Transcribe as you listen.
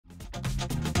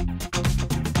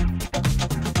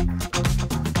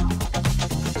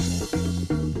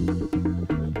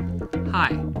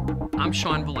Hi, I'm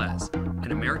Shawn Velez,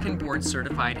 an American board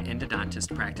certified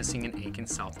endodontist practicing in Aiken,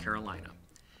 South Carolina.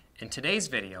 In today's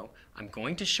video, I'm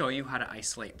going to show you how to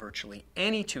isolate virtually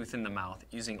any tooth in the mouth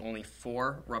using only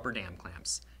 4 rubber dam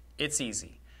clamps. It's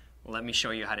easy. Let me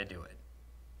show you how to do it.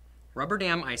 Rubber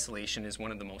dam isolation is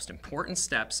one of the most important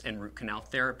steps in root canal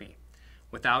therapy.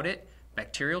 Without it,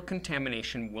 bacterial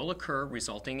contamination will occur,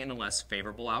 resulting in a less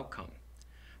favorable outcome.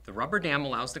 The rubber dam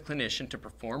allows the clinician to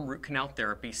perform root canal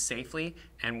therapy safely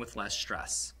and with less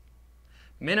stress.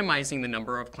 Minimizing the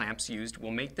number of clamps used will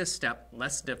make this step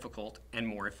less difficult and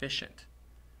more efficient.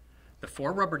 The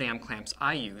 4 rubber dam clamps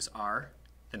I use are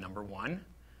the number 1,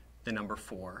 the number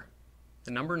 4,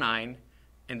 the number 9,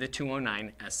 and the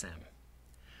 209 SM.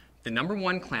 The number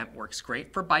 1 clamp works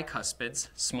great for bicuspids,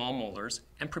 small molars,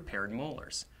 and prepared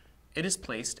molars. It is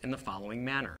placed in the following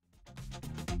manner.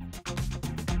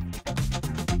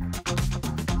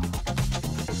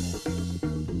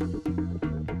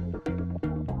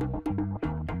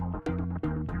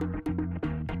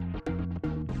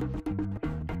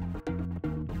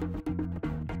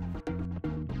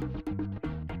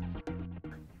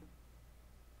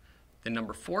 The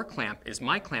number 4 clamp is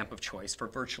my clamp of choice for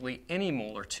virtually any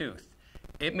molar tooth.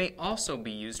 It may also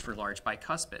be used for large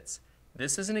bicuspids.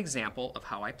 This is an example of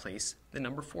how I place the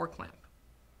number 4 clamp.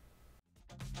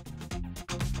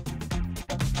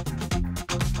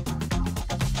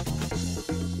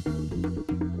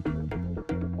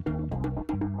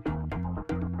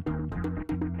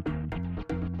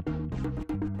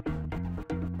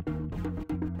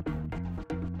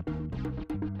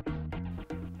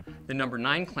 The number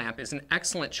 9 clamp is an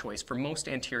excellent choice for most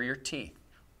anterior teeth.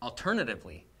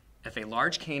 Alternatively, if a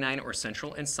large canine or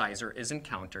central incisor is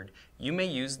encountered, you may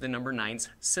use the number 9's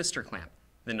sister clamp,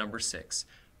 the number 6,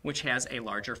 which has a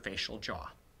larger facial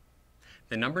jaw.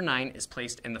 The number 9 is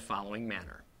placed in the following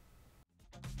manner.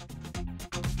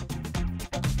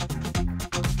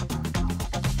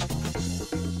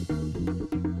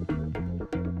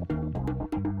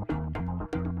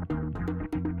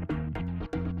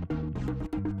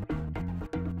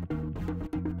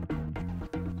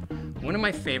 One of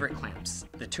my favorite clamps,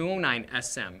 the 209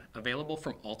 SM, available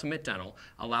from Ultimate Dental,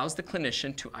 allows the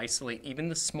clinician to isolate even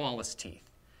the smallest teeth.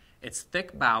 Its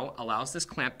thick bow allows this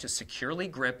clamp to securely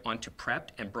grip onto prepped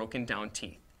and broken down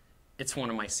teeth. It's one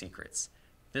of my secrets.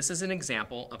 This is an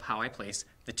example of how I place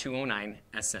the 209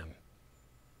 SM.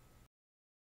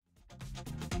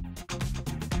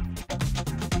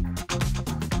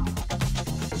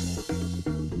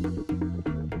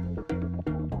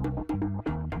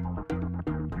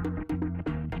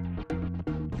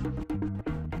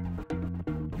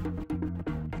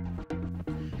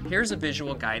 Here's a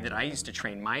visual guide that I use to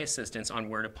train my assistants on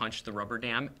where to punch the rubber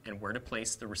dam and where to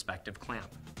place the respective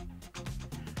clamp.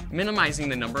 Minimizing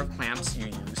the number of clamps you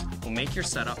use will make your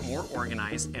setup more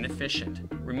organized and efficient.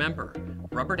 Remember,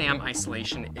 rubber dam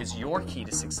isolation is your key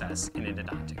to success in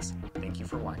endodontics. Thank you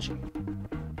for watching.